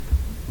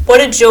What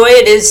a joy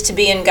it is to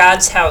be in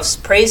God's house,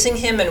 praising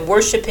Him and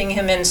worshiping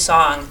Him in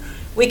song.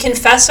 We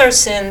confess our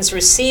sins,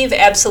 receive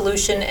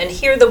absolution, and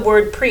hear the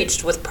word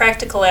preached with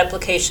practical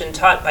application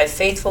taught by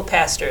faithful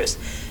pastors.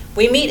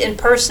 We meet in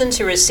person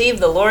to receive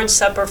the Lord's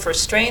Supper for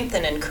strength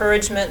and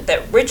encouragement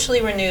that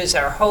richly renews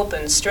our hope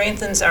and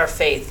strengthens our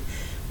faith.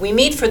 We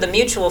meet for the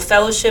mutual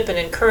fellowship and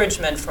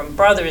encouragement from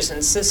brothers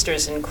and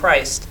sisters in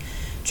Christ.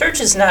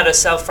 Church is not a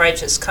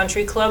self-righteous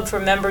country club for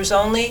members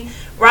only.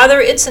 Rather,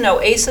 it's an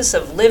oasis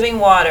of living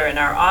water in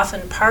our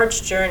often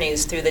parched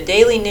journeys through the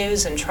daily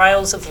news and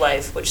trials of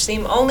life, which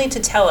seem only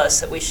to tell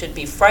us that we should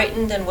be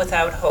frightened and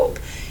without hope.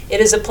 It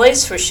is a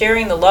place for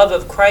sharing the love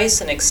of Christ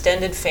and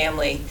extended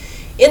family.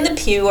 In the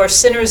pew are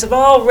sinners of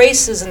all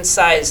races and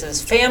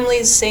sizes,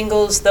 families,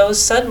 singles,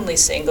 those suddenly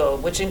single,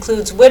 which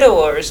includes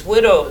widowers,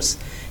 widows,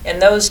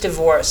 and those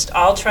divorced,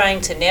 all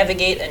trying to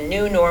navigate a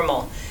new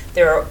normal.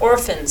 There are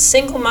orphans,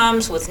 single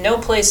moms with no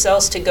place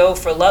else to go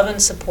for love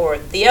and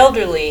support, the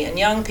elderly and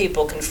young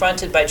people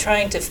confronted by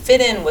trying to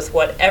fit in with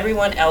what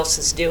everyone else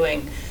is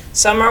doing.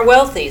 Some are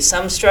wealthy,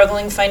 some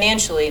struggling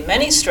financially,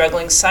 many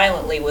struggling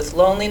silently with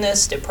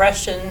loneliness,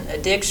 depression,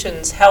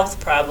 addictions, health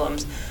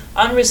problems,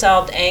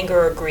 unresolved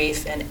anger or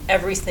grief, and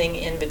everything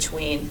in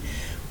between.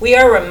 We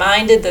are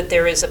reminded that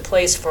there is a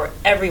place for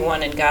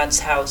everyone in God's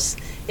house.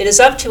 It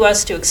is up to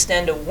us to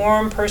extend a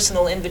warm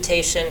personal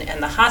invitation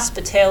and the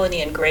hospitality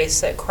and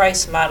grace that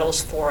Christ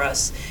models for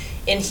us.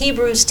 In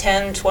Hebrews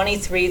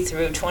 10:23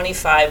 through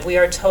 25, we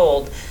are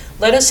told,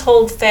 "Let us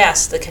hold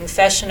fast the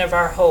confession of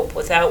our hope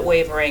without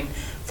wavering,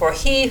 for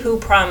he who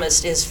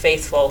promised is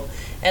faithful.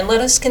 And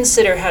let us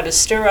consider how to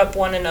stir up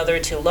one another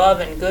to love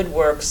and good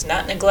works,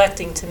 not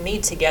neglecting to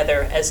meet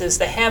together, as is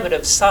the habit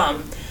of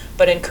some,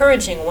 but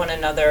encouraging one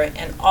another,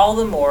 and all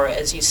the more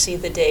as you see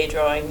the day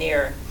drawing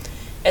near."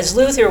 As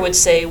Luther would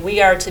say, we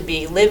are to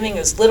be living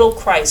as little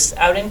Christs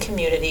out in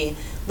community,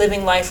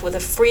 living life with a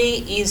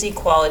free, easy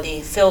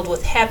quality, filled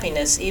with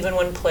happiness even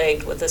when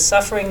plagued with the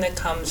suffering that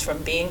comes from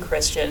being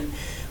Christian.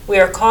 We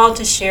are called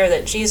to share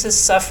that Jesus'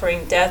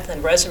 suffering, death,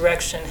 and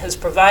resurrection has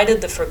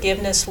provided the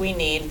forgiveness we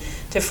need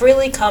to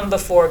freely come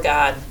before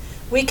God.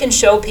 We can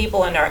show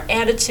people in our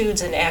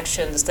attitudes and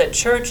actions that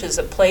church is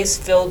a place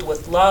filled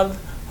with love,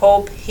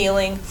 hope,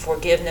 healing,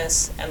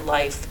 forgiveness, and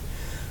life.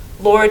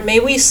 Lord, may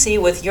we see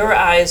with your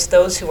eyes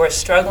those who are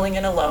struggling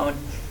and alone.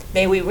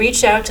 May we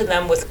reach out to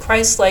them with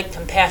Christ-like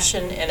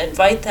compassion and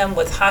invite them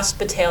with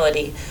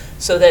hospitality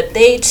so that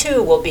they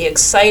too will be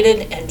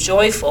excited and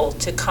joyful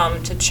to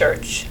come to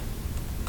church.